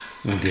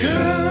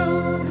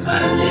Girl,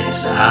 my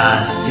lips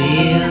are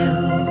sealed.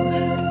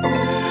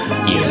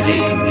 You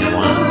make me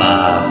want to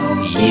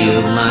barf.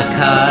 Yield my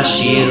car,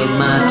 shield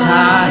my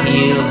tie,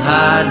 heel,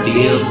 high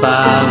deal,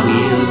 bar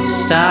wheel,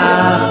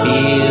 stop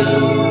you.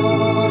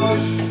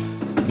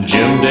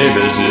 Jim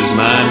Davis is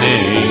my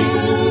name.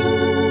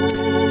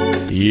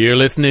 You're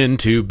listening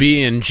to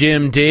Being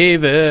Jim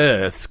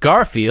Davis.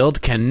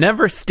 Garfield can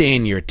never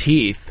stain your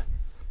teeth.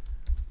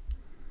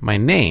 My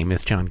name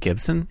is John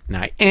Gibson, and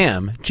I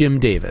am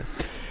Jim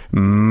Davis.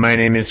 My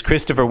name is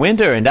Christopher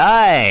Winter, and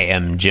I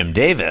am Jim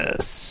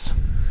Davis.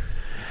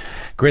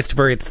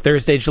 Christopher, it's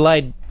Thursday,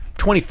 July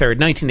 23rd,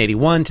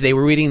 1981. Today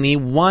we're reading the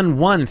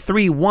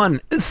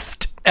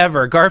 1131st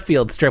ever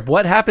Garfield strip.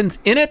 What happens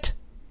in it?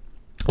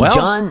 Well,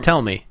 John,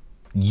 tell me.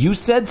 You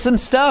said some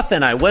stuff,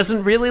 and I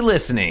wasn't really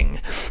listening.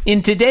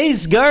 In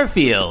today's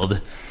Garfield,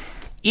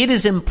 it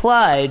is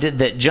implied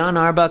that John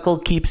Arbuckle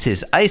keeps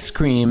his ice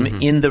cream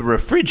in the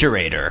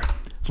refrigerator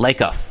like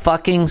a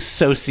fucking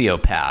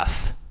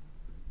sociopath.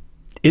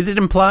 Is it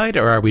implied,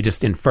 or are we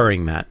just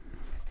inferring that?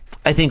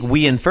 I think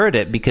we inferred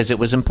it because it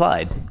was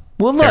implied.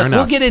 Well, look,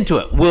 we'll get into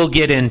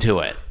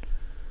it.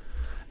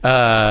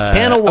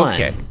 Panel one.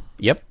 Okay.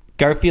 Yep.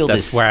 Garfield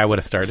That's is where I would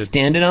have started.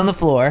 Standing on the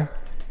floor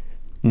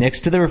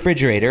next to the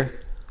refrigerator.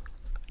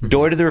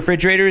 Door to the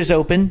refrigerator is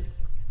open.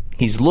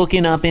 He's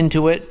looking up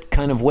into it,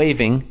 kind of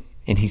waving,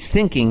 and he's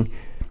thinking,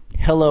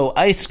 hello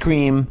ice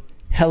cream,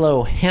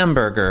 hello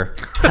hamburger,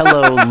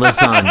 hello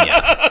lasagna.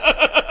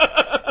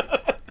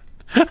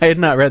 I had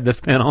not read this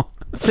panel.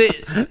 So,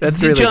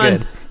 That's really John,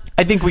 good.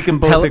 I think we can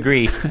both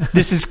agree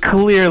this is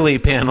clearly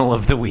panel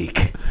of the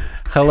week.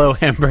 Hello,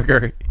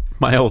 hamburger,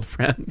 my old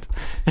friend.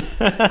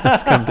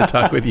 I've come to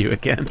talk with you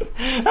again.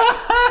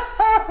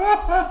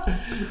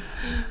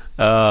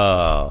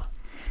 Oh.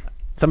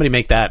 Somebody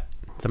make that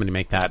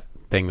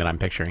thing that I'm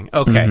picturing.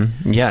 Okay.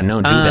 Mm-hmm. Yeah,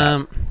 no, do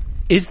that.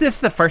 Is this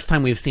the first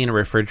time we've seen a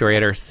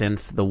refrigerator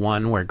since the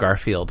one where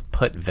Garfield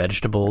put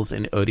vegetables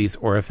in Odie's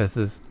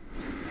orifices?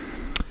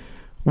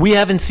 We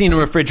haven't seen a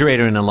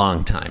refrigerator in a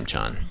long time,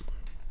 John.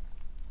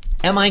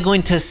 Am I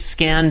going to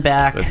scan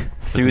back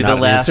through the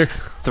last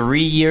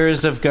 3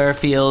 years of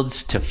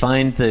Garfield's to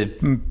find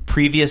the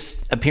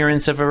previous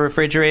appearance of a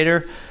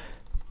refrigerator?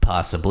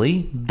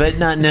 Possibly, but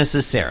not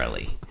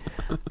necessarily.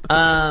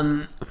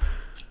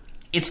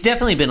 It's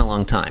definitely been a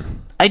long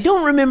time. I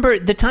don't remember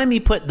the time he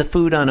put the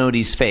food on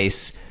Odie's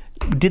face.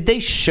 Did they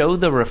show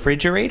the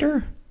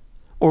refrigerator?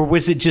 Or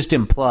was it just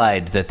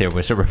implied that there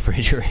was a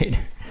refrigerator?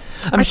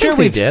 I sure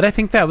we did. I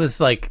think that was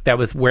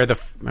where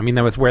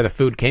the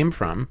food came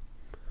from.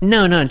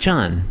 No,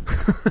 John.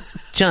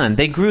 John,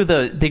 they grew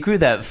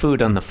that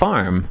food on the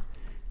farm.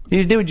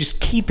 They were just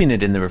keeping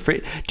it in the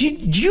refrigerator. Do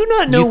you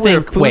not know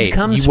where food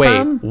comes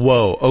from?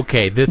 Whoa,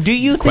 okay. Do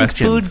you think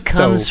food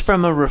comes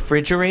from a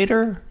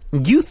refrigerator?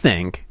 You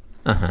think?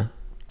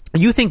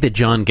 You think that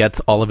John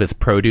gets all of his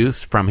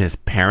produce from his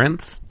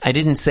parents? I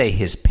didn't say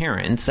his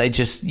parents. I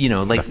just,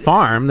 like the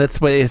farm. That's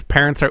what his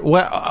parents are.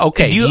 Well,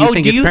 okay. Do you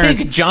think his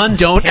parents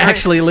John's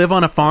actually live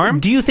on a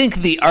farm? Do you think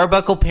the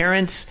Arbuckle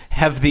parents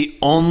have the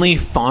only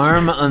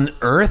farm on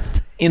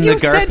Earth in the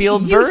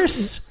Garfield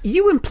verse?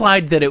 You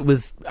implied that it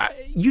was.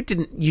 You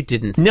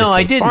didn't. No,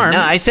 I didn't. Farm.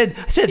 No, I said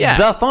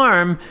the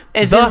farm,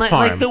 as the in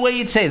farm. Like the way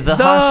you'd say the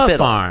hospital.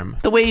 Farm.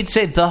 The way you'd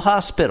say the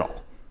hospital.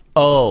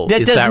 Oh,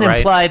 that is doesn't that right?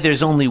 imply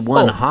there's only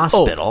one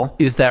hospital.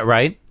 Is that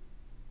right?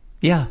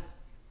 Yeah.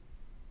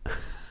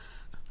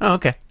 Oh,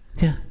 okay.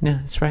 Yeah,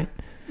 that's right.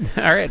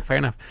 All right, fair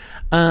enough.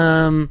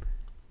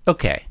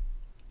 Okay.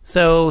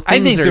 So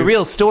I think the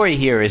real story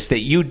here is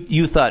that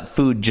you thought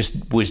food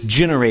just was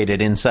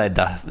generated inside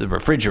the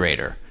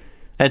refrigerator.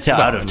 That's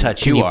how out of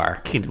touch you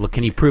are.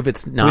 Can you prove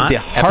it's not? With the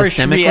harsh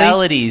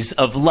realities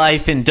of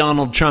life in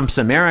Donald Trump's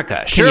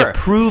America. Can you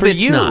prove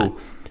it's not?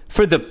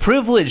 For the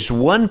privileged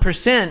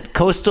 1%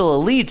 coastal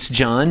elites,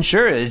 John,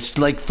 sure, it's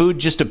like food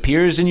just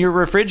appears in your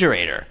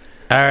refrigerator.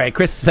 All right,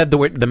 Chris said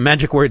the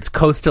magic words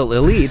coastal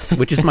elites,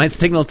 which is my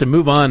signal to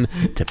move on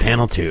to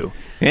panel 2.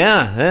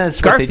 Yeah,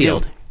 that's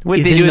Garfield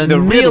what they do in the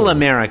real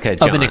America,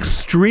 John. Of an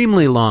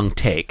extremely long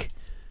take.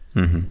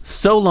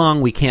 So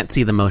long we can't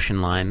see the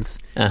motion lines.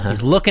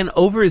 He's looking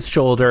over his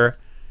shoulder.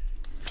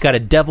 He's got a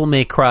devil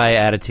may cry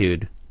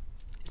attitude.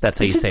 That's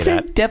how you say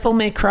that. Devil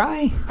may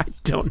cry? I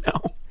don't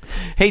know.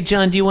 Hey,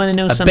 John, do you want to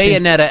know something? A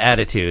Bayonetta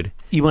attitude.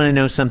 You want to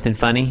know something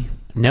funny?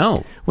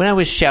 No. When I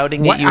was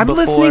shouting at you I'm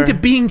before... listening to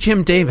Being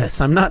Jim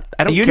Davis. I don't care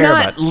about... You're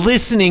not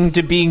listening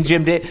to Being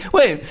Jim Davis.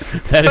 Wait.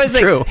 That is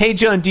true. Like, hey,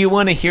 John, do you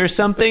want to hear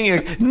something?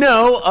 You're,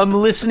 no, I'm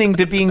listening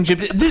to Being Jim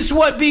Davis. This is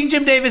what Being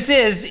Jim Davis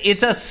is.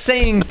 It's us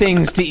saying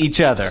things to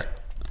each other.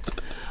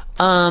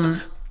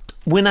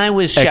 When I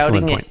was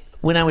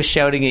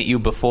shouting at you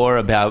before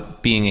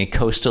about being a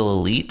coastal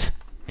elite...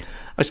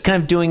 I was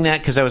kind of doing that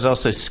because I was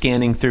also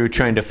scanning through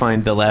trying to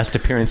find the last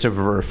appearance of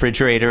a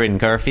refrigerator in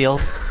Garfield.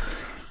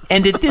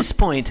 And at this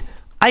point,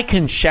 I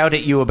can shout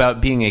at you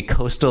about being a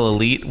coastal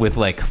elite with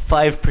like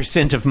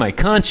 5% of my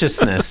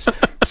consciousness.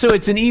 So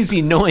it's an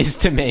easy noise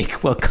to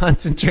make while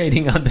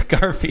concentrating on the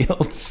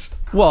Garfields.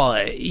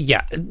 Well,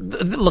 yeah.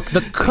 Look,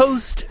 the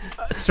coast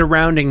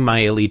surrounding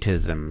my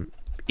elitism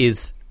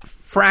is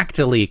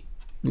fractally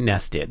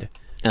nested.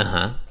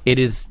 Uh-huh. It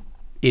is.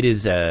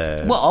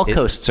 Well, all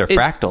coasts are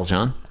fractal,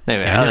 John.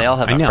 They all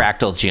have a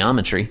fractal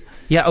geometry.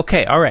 Yeah.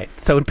 Okay. All right.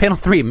 So in panel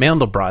 3,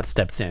 Mandelbrot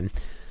steps in.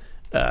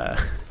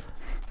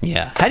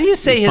 Yeah. How do you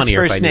say his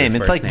first name?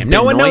 It's like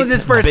no one knows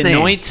his first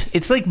name.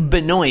 It's like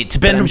Benoit,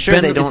 but I'm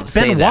sure they don't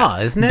say Benoit,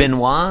 that. Isn't it?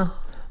 Benoit?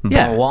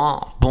 Yeah.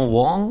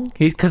 Benoit?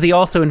 Because he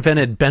also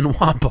invented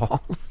Benoit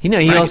balls. You know,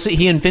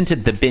 he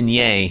invented the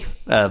beignet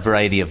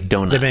variety of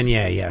donut. The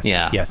beignet, yes.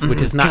 Yeah. Yes,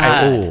 which is not...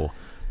 God. Oh,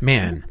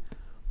 man.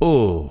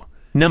 Oh.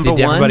 Number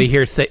did one?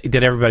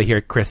 Did everybody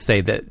hear Chris say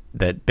that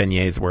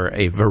beignets were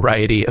a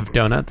variety of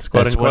donuts?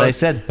 Quote That's unquote? what I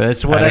said.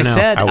 That's what I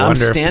said. I'm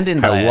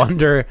standing by it. I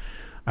wonder.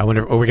 Oh,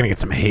 we're gonna get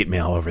some hate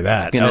mail over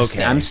that.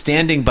 Okay. I'm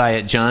standing by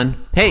it,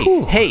 John.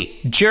 Hey,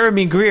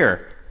 Jeremy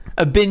Greer,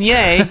 a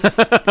beignet.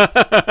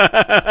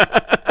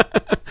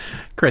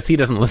 Chris, he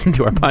doesn't listen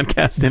to our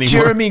podcast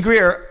anymore. Jeremy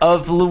Greer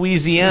of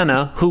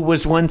Louisiana, who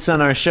was once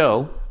on our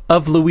show.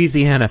 Of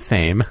Louisiana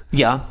fame.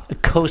 Yeah, a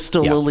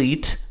coastal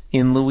elite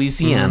in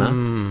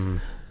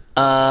Louisiana.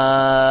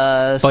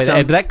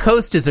 That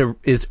coast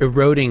is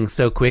eroding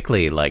so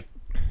quickly. Like,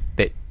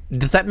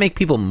 does that make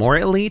people more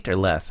elite or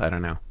less? I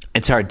don't know.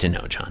 It's hard to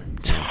know, John.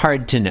 It's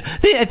hard to know.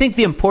 I think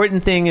the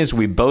important thing is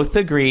we both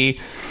agree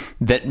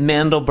that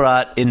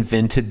Mandelbrot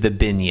invented the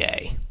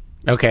beignet.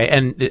 Okay,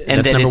 and that's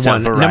that number it's a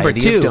one.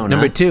 variety of donut.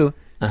 Number two,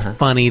 it's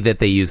funny that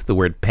they use the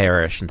word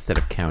parish instead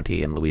of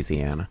county in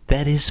Louisiana.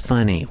 That is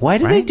funny. Why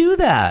do they do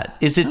that?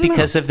 Is it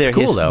because of their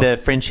the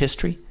French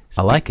history?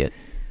 I like it.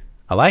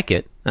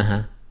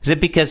 Uh-huh. Is it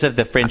because of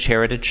the French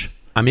heritage?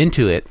 I'm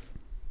into it.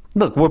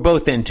 Look, we're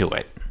both into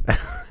it.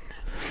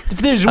 If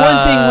there's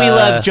one thing we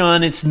love,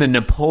 John, it's the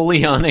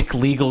Napoleonic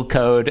legal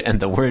code and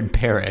the word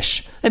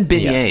parish. And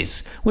beignets.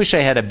 Yes. Wish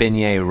I had a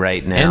beignet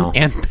right now.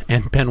 And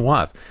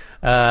Benoits.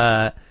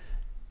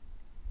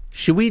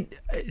 Should we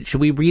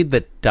read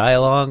the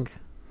dialogue?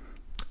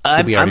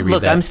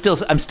 I'm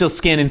still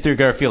scanning through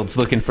Garfield's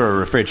looking for a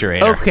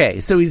refrigerator.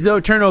 Okay, so he's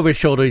turned over his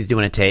shoulder. He's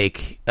doing a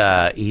take.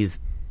 He's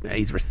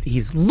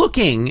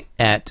looking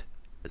at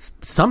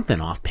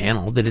something off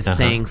panel that is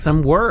saying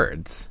some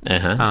words.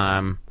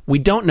 We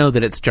don't know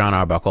that it's John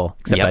Arbuckle,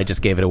 except I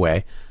just gave it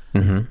away.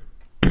 Mm-hmm.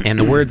 And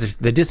the words,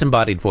 the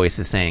disembodied voice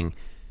is saying,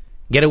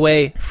 "Get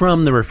away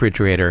from the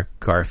refrigerator,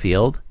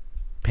 Garfield."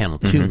 Panel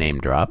 2 name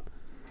drop.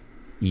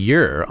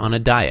 "You're on a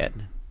diet."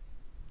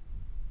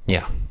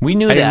 Yeah, we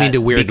knew I didn't that mean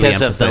to weirdly because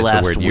of emphasize the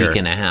last word week "you're."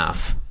 and a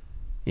half.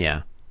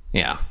 Yeah.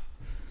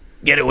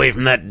 Get away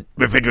from that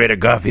refrigerator,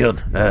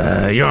 Garfield.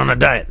 You're on a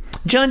diet.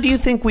 John, do you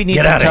think we need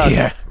Get to out talk? of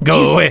here.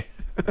 Go away.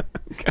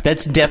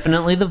 That's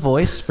definitely the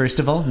voice, first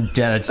of all.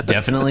 That's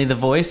definitely the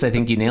voice. I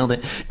think you nailed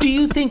it. Do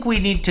you think we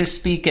need to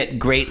speak at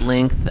great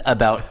length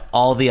about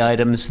all the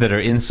items that are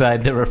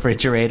inside the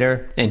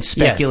refrigerator and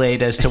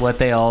speculate as to what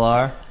they all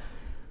are?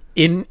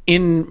 In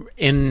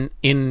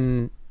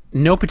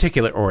no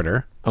particular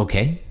order.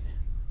 Okay.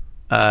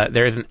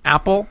 There is an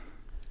apple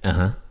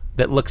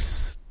that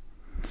looks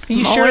smaller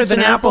you sure it's than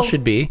an an apple apple?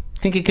 should be.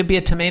 Think it could be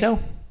a tomato?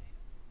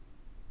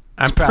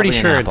 I'm pretty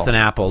sure it's an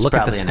apple. Look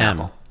at the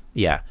stem.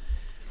 Yeah.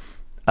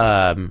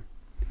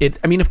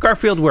 If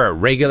Garfield were a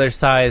regular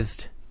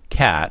sized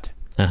cat,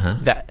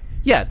 that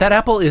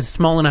apple is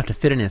small enough to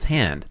fit in his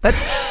hand.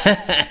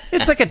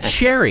 It's like a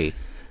cherry.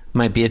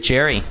 Might be a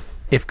cherry.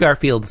 If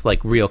Garfield's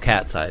like real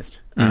cat sized.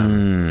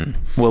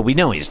 Well, we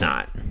know he's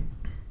not.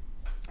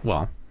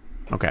 Well,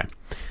 okay.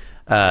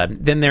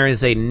 Then there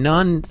is a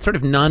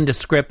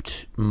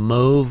nondescript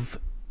mauve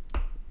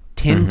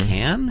tin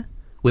can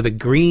with a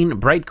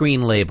bright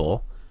green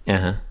label,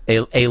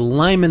 a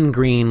lemon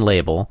green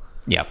label.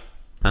 Yep.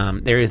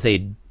 There is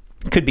a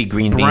could be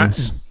green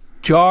beans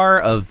jar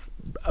of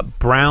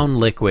brown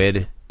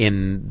liquid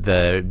in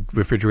the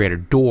refrigerator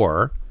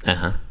door.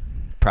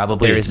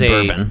 Probably there it's is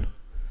bourbon.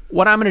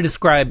 What I'm going to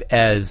describe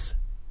as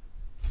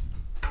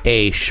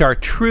a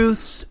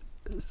chartreuse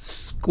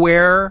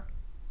square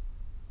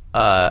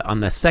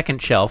on the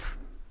second shelf.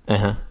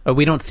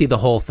 We don't see the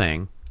whole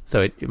thing,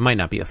 so it might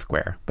not be a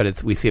square,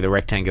 but we see the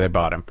rectangular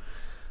bottom.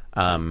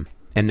 And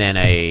then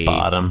a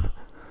bottom.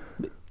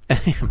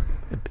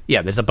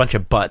 Yeah, there's a bunch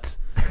of butts.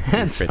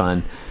 That's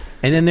fun.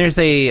 And then there's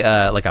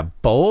a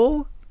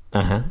bowl.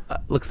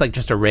 Looks like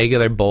just a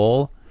regular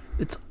bowl.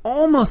 It's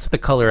almost the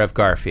color of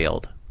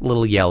Garfield, a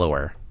little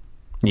yellower.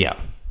 Yeah,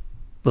 a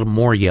little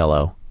more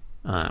yellow.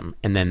 And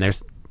then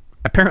there's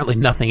apparently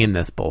nothing in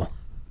this bowl.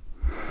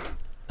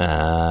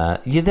 Yeah,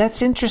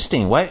 that's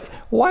interesting.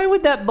 Why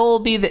would that bowl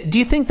be? Do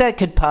you think that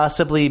could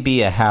possibly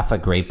be a half a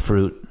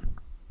grapefruit?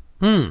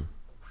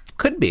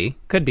 Could be.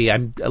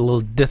 I'm a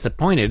little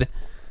disappointed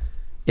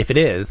if it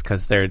is,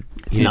 because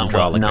it's not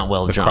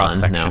well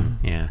drawn. No.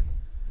 Yeah.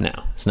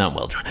 No, it's not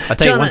well drawn. I'll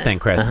tell you one thing,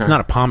 Chris. It's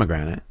not a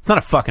pomegranate. It's not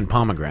a fucking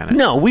pomegranate.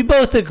 No, we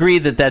both agree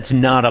that that's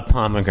not a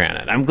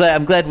pomegranate. I'm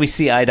glad we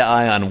see eye to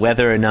eye on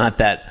whether or not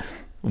that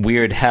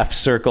weird half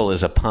circle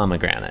is a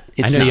pomegranate.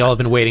 It's I know not. you all have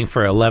been waiting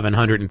for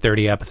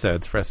 1,130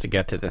 episodes for us to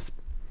get to this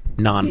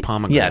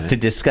non-pomegranate. Yeah, to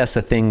discuss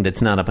a thing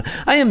that's not a...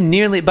 I am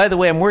nearly... By the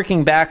way, I'm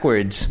working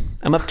backwards.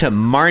 I'm up to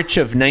March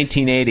of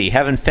 1980.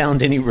 Haven't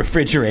found any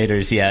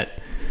refrigerators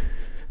yet.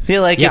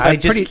 Feel like if I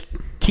just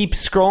keep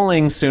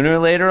scrolling, sooner or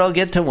later I'll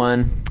get to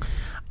one.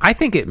 I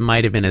think it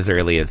might have been as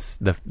early as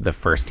the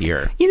first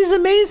year. It is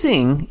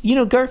amazing. You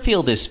know,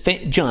 Garfield is...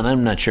 John,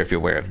 I'm not sure if you're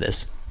aware of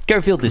this.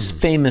 Garfield is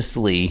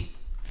famously...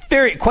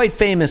 quite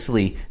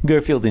famously,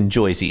 Garfield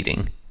enjoys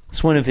eating.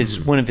 It's one of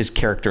his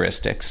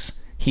characteristics.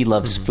 He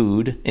loves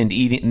food and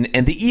eating,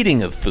 and the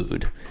eating of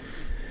food.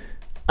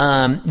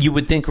 You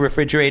would think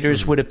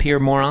refrigerators would appear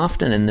more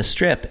often in the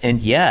strip,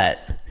 and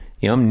yet,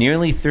 I'm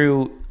nearly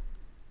through,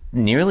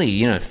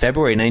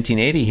 February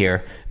 1980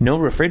 here. No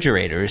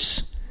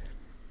refrigerators.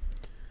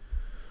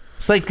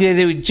 It's like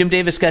Jim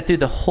Davis got through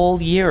the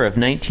whole year of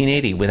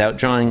 1980 without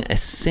drawing a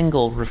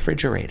single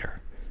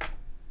refrigerator.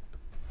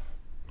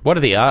 What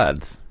are the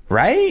odds?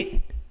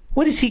 Right?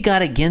 What has he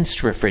got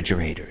against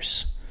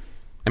refrigerators?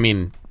 I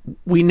mean,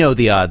 we know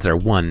the odds are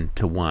 1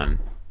 to 1.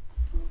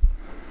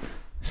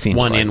 Seems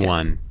one like in it.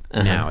 one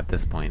now at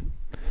this point.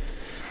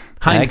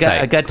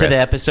 Hindsight, I got to Chris. the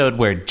episode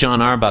where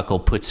John Arbuckle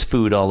puts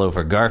food all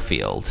over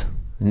Garfield.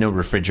 No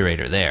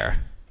refrigerator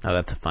there. Oh,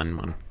 that's a fun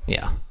one.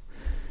 Yeah.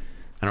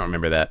 I don't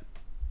remember that.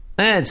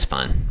 It's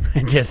fun.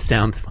 It just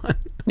sounds fun.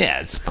 Yeah,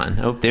 it's fun.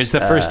 Oh, there's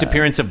the first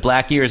appearance of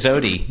Black Ears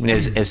Odie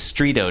as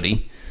Street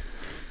Odie.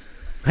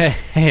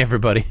 Hey,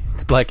 everybody.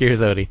 It's Black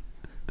Ears Odie.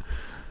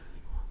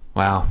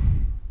 Wow.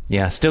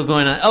 Yeah, still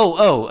going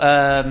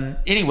on.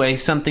 Anyway,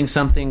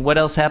 something. What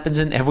else happens?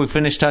 Have we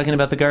finished talking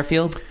about the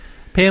Garfield?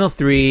 Panel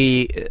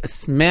 3,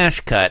 smash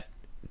cut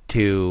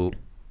to...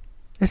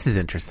 This is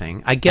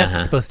interesting. I guess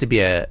it's supposed to be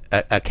a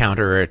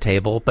counter or a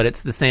table, but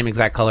it's the same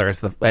exact color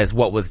as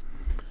what was,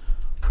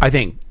 I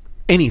think,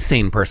 any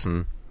sane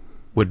person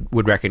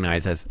would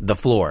recognize as the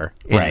floor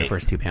in the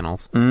first two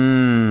panels.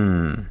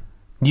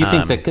 You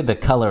think the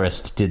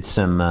colorist did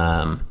some...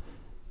 I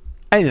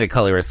think the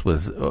colorist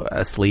was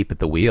asleep at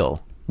the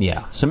wheel.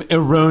 Yeah, some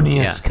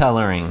erroneous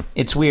coloring.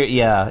 It's weird.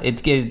 Yeah,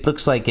 it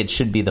looks like it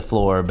should be the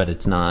floor, but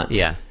it's not.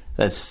 Yeah.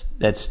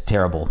 That's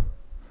terrible.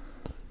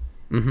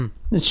 Mm-hmm.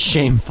 It's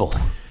shameful.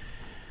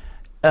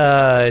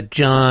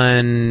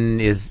 John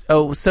is...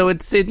 so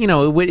it's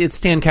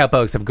Stan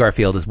Cowpo, except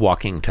Garfield is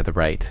walking to the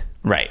right.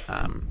 Right.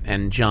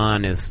 And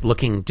John is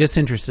looking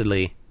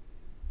disinterestedly.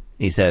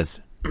 He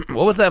says,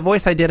 what was that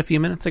voice I did a few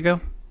minutes ago?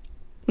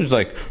 It was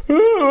like,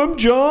 I'm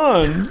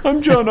John.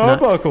 I'm John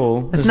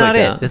Arbuckle. That's not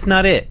it. That's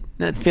not it.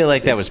 I feel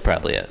like that was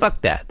probably it.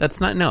 Fuck that.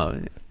 That's not... No.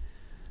 I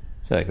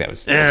feel like that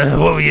was...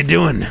 what were you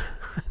doing?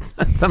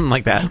 Something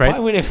like that, right? Why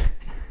would it...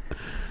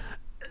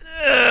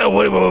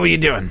 What were you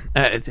doing?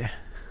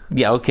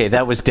 Yeah, okay,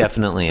 that was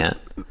definitely it.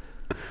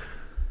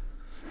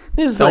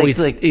 This is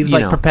he's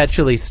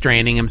perpetually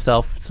straining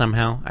himself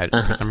somehow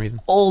for some reason.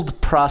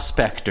 Old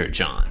prospector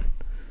John.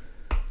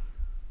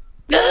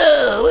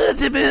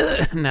 What's it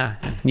been? Nah.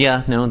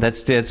 Yeah, no,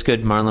 that's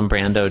good. Marlon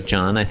Brando,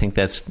 John. I think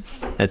that's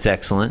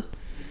excellent.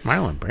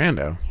 Marlon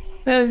Brando.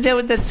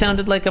 That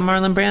sounded like a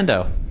Marlon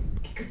Brando.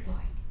 Good boy.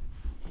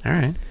 All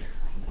right.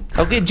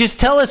 Okay, just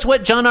tell us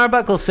what John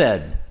Arbuckle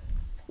said.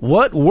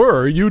 What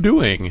were you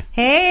doing?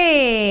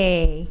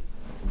 Hey.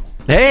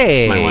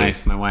 Hey. It's my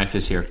wife. My wife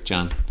is here,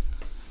 John.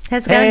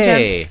 How's it going,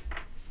 Hey. John?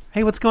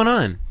 Hey, what's going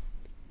on?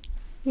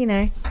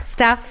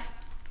 Stuff.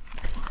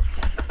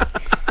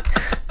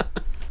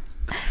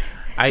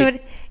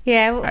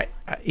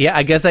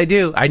 I guess I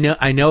do.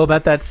 I know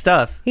about that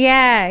stuff.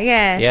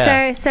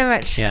 Yeah. So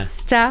much Yeah.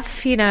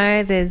 stuff,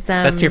 There's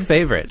That's your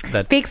favorite.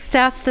 That's big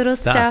stuff, little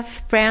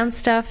stuff, brown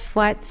stuff,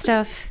 white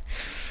stuff.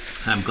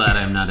 I'm glad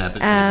I'm not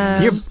epic.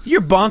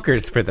 You're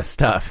bonkers for the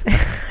stuff.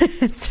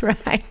 That's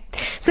right.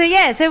 So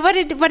what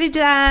did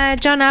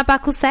John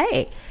Arbuckle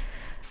say?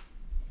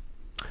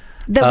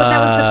 That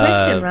was the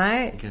question,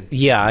 right?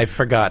 Yeah, I've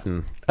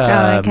forgotten.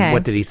 Okay.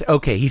 What did he say?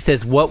 Okay, he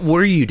says, "What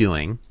were you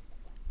doing?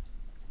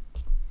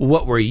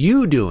 What were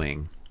you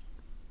doing?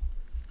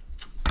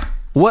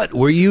 What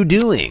were you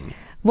doing?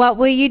 What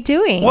were you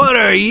doing? What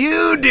are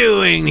you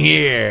doing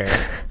here?"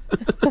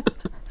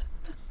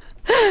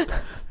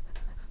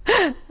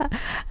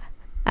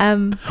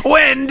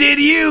 When did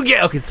you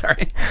get... Okay,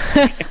 sorry.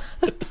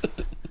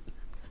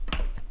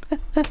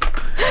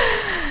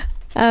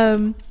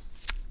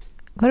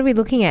 What are we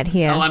looking at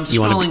here? I'm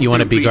You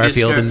wanna be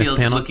Garfield in this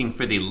panel? Looking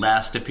for the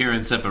last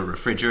appearance of a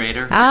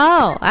refrigerator.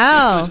 Oh.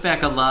 It goes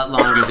back a lot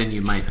longer than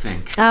you might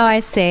think. Oh, I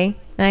see.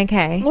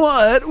 Okay.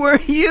 What were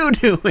you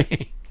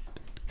doing?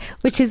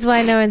 Which is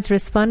why no one's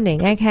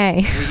responding.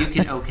 Okay. Well, you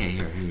can. Okay,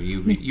 here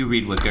you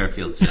read what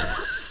Garfield says.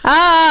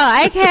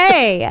 Oh,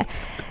 okay.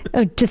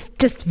 Oh,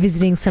 just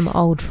visiting some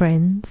old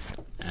friends.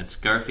 That's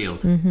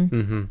Garfield.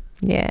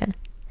 Yeah.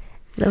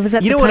 Was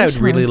that You the know what I would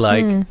punchline? really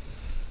like?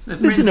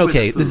 This is an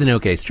okay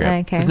strip.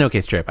 Okay. This is an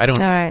okay strip. I don't...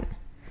 All right.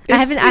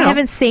 I It's,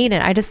 haven't seen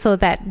it. I just saw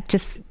that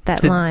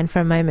line for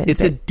a moment.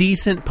 It's a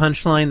decent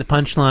punchline. The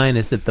punchline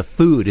is that the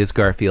food is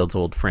Garfield's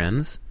old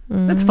friends.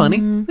 That's funny.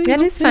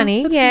 That is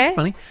funny, yeah. That's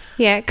funny.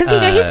 Yeah, because,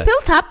 he's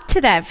built up to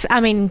that,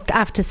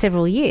 after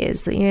several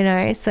years,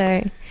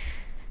 so...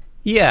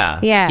 Yeah.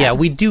 Yeah,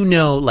 we do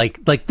know,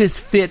 like this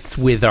fits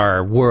with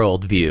our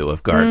worldview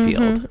of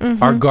Garfield.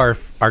 Our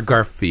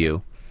Garf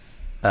view.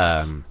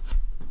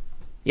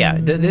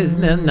 There's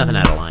nothing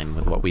out of line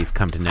with what we've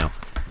come to know.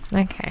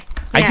 Okay.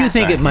 I do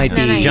think it might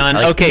be... John,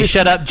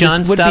 shut up.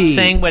 John, stop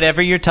saying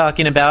whatever you're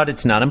talking about.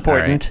 It's not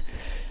important. Right.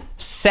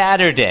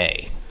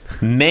 Saturday,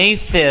 May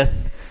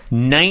 5th,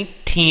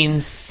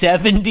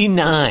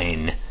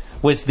 1979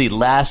 was the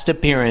last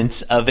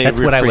appearance of a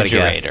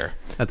refrigerator.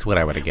 That's what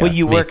I would have guessed. Well,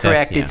 you were 5th,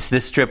 correct. yeah. It's the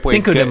strip where...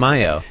 Cinco de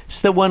Mayo.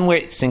 It's the one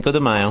where... Cinco de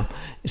Mayo.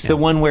 It's the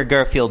one where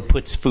Garfield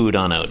puts food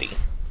on Odie.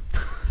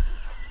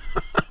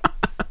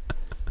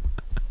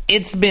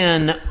 It's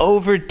been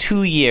over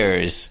 2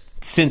 years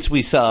since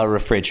we saw a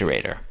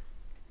refrigerator.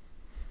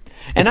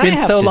 And It's been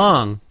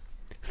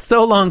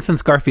so long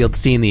since Garfield's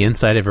seen the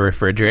inside of a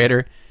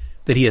refrigerator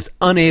that he is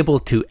unable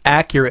to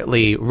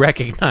accurately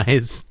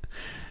recognize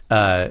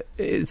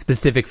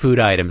specific food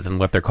items and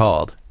what they're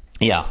called.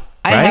 Yeah.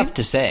 I Right? have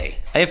to say.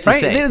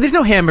 There's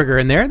no hamburger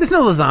in there. There's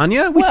no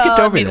lasagna. We skipped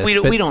over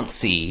this. We don't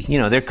see.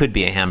 There could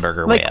be a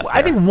hamburger Like, way up there.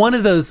 I think one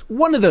of those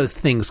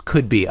things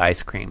could be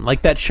ice cream,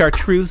 like that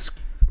chartreuse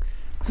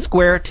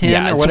square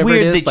tin or whatever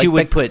it is. It's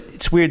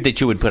weird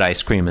that you would put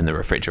ice cream in the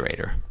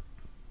refrigerator.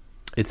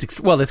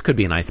 This could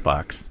be an ice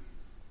box.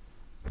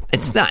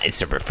 It's not.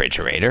 It's a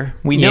refrigerator.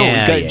 We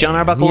know. John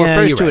Arbuckle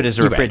refers to it as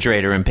a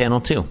refrigerator in panel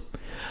 2.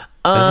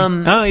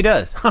 He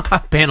does.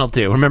 Panel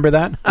 2. Remember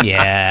that?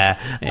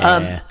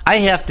 Yeah. I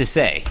have to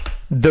say,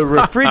 the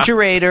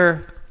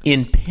refrigerator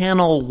in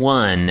panel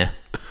 1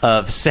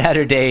 of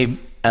Saturday, May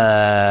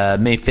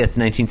 5th,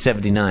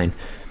 1979,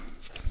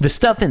 the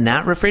stuff in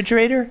that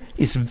refrigerator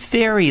is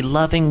very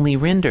lovingly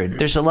rendered.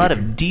 There's a lot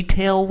of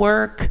detail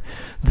work.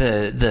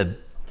 The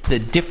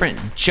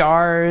different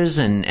jars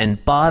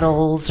and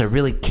bottles are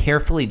really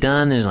carefully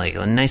done. There's like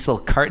a nice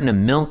little carton of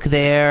milk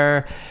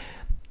there.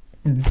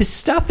 The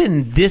stuff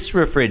in this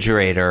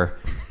refrigerator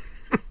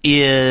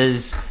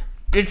it's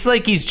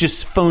like he's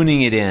just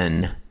phoning it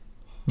in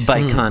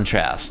by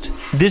contrast.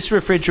 This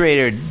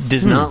refrigerator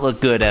does not look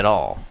good at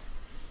all.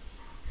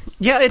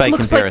 Yeah, it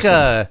looks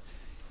comparison.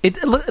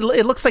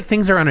 It looks like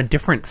things are on a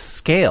different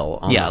scale.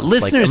 Almost. Yeah,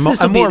 listeners, like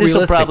this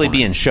will probably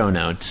be in show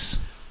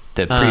notes.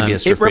 The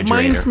previous refrigerator. It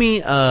reminds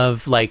me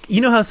of, like,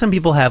 how some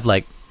people have,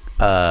 like,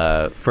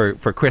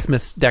 for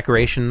Christmas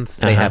decorations,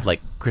 they have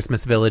like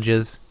Christmas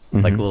villages.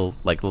 Like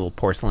little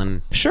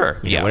porcelain,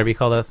 whatever you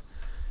call those,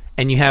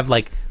 and you have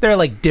there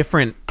are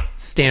different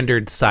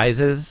standard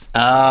sizes. Oh,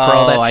 for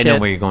all that I shit. know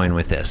where you're going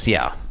with this.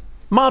 Yeah,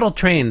 model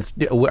trains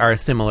are a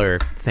similar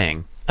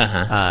thing. They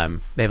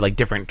have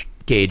different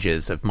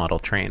gauges of model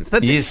trains.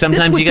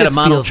 Sometimes you got a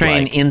model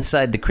train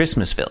inside the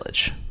Christmas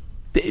village.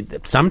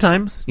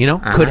 Sometimes,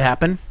 could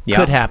happen. Yeah.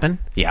 Could happen.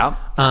 Yeah.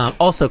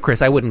 Also,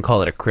 Chris, I wouldn't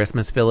call it a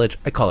Christmas village.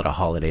 I call it a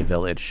holiday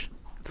village.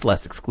 It's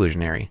less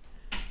exclusionary.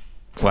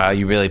 Wow,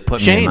 you really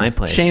put me in my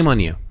place. Shame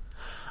on you.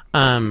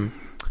 I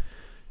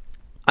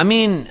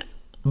mean,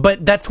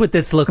 but that's what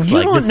this looks you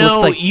like. Don't this know, looks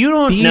like you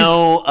don't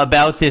know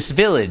about this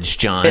village,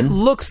 John. It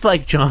looks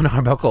like John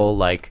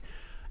Arbuckle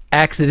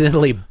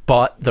accidentally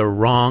bought the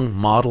wrong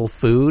model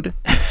food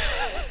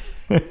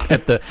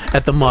at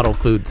the model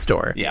food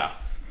store. Yeah.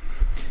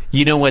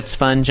 You know what's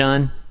fun,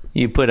 John?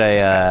 You put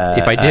a...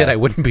 if I did, I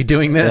wouldn't be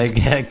doing this.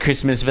 A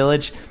Christmas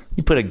village.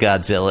 You put a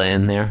Godzilla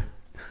in there.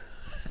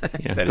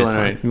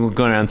 Going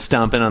around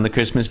stomping on the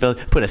Christmas village.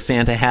 Put a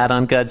Santa hat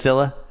on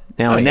Godzilla.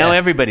 Now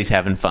everybody's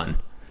having fun.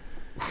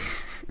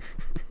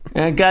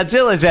 And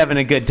Godzilla's having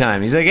a good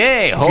time. He's like,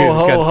 hey, ho,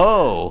 ho,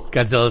 ho.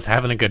 Godzilla's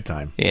having a good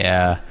time.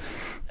 Yeah.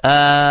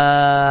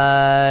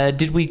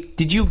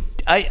 Did you...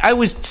 I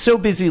was so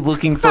busy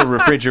looking for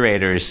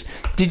refrigerators.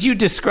 Did you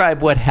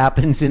describe what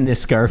happens in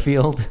this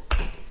Garfield?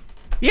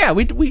 Yeah,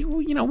 we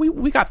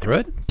got through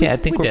it. Yeah, I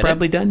think we're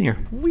probably done here.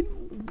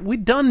 We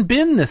done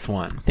been this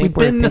one. We're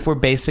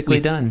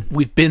basically done.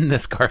 We've been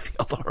this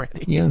Garfield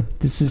already. Yeah,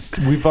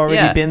 we've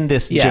already been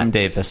this Jim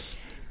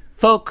Davis.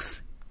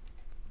 Folks,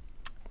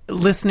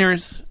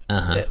 listeners,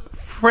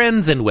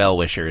 friends and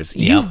well-wishers,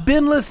 you've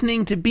been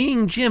listening to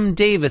Being Jim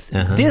Davis.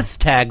 This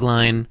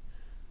tagline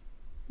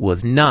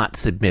was not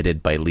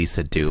submitted by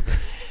Lisa Dupe.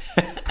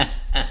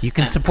 You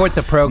can support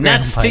the program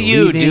Nuts by to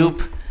you, leaving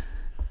Dupe.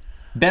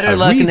 Better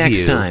luck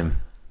next time.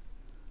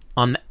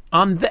 On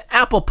the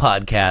Apple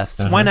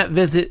Podcasts, why not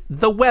visit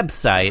the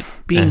website,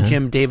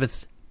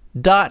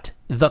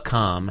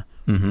 beingjimdavis.com.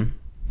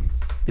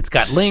 It's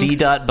got links.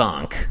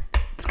 C.bonk.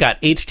 It's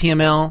got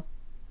HTML.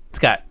 It's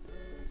got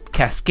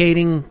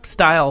cascading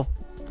style.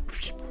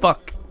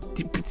 Fuck.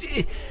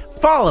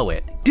 Follow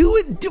it. Do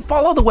it.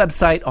 Follow the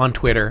website on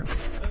Twitter.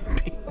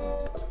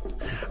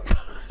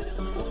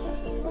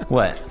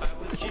 What?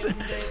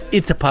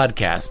 It's a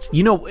podcast.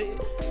 You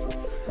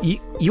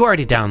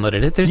already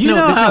downloaded it. There's you no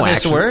know there's how no this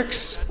action.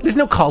 works. There's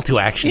no call to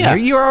action Yeah.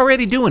 here. You're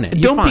already doing it.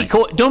 You're fine.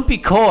 Don't be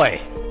coy.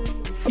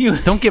 You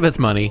Don't give us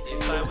money.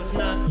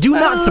 Do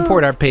not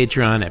support our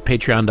Patreon at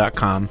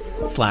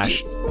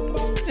patreon.com/BeingJimDavis.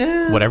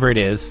 whatever it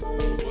is.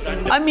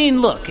 I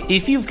mean, look,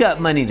 if you've got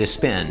money to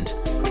spend,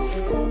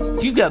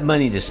 you're going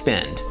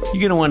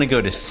to want to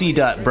go to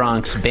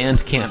C.Bronx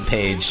Bandcamp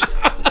page.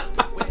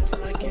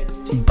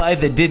 Buy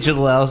the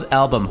digital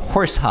album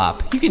Horse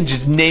Hop. You can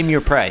just name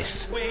your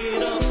price.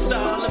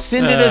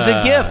 Send it as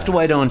a gift,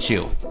 why don't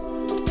you?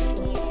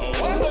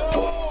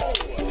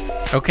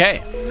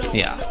 Okay.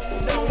 Yeah.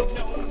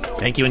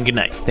 Thank you and good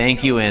night.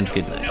 Thank you and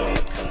good night.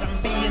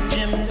 I'm being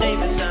Jim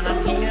Davis, and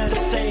I'm here to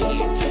say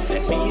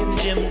that being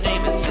Jim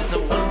Davis is a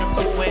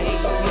wonderful way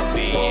to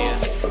be.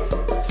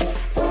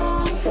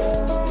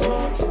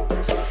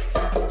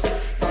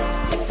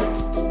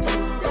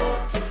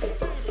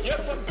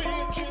 Yes, I'm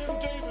being Jim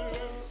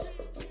Davis.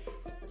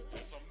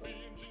 Yes, I'm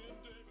being Jim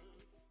Davis.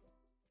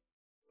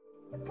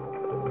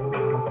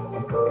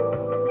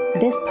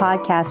 This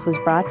podcast was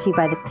brought to you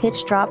by the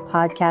Pitch Drop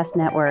Podcast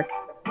Network.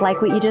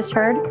 Like what you just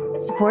heard?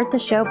 Support the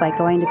show by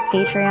going to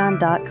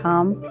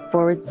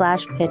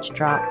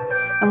patreon.com/pitchdrop.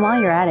 And while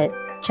you're at it,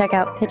 check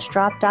out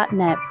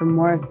pitchdrop.net for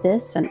more of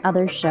this and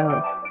other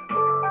shows.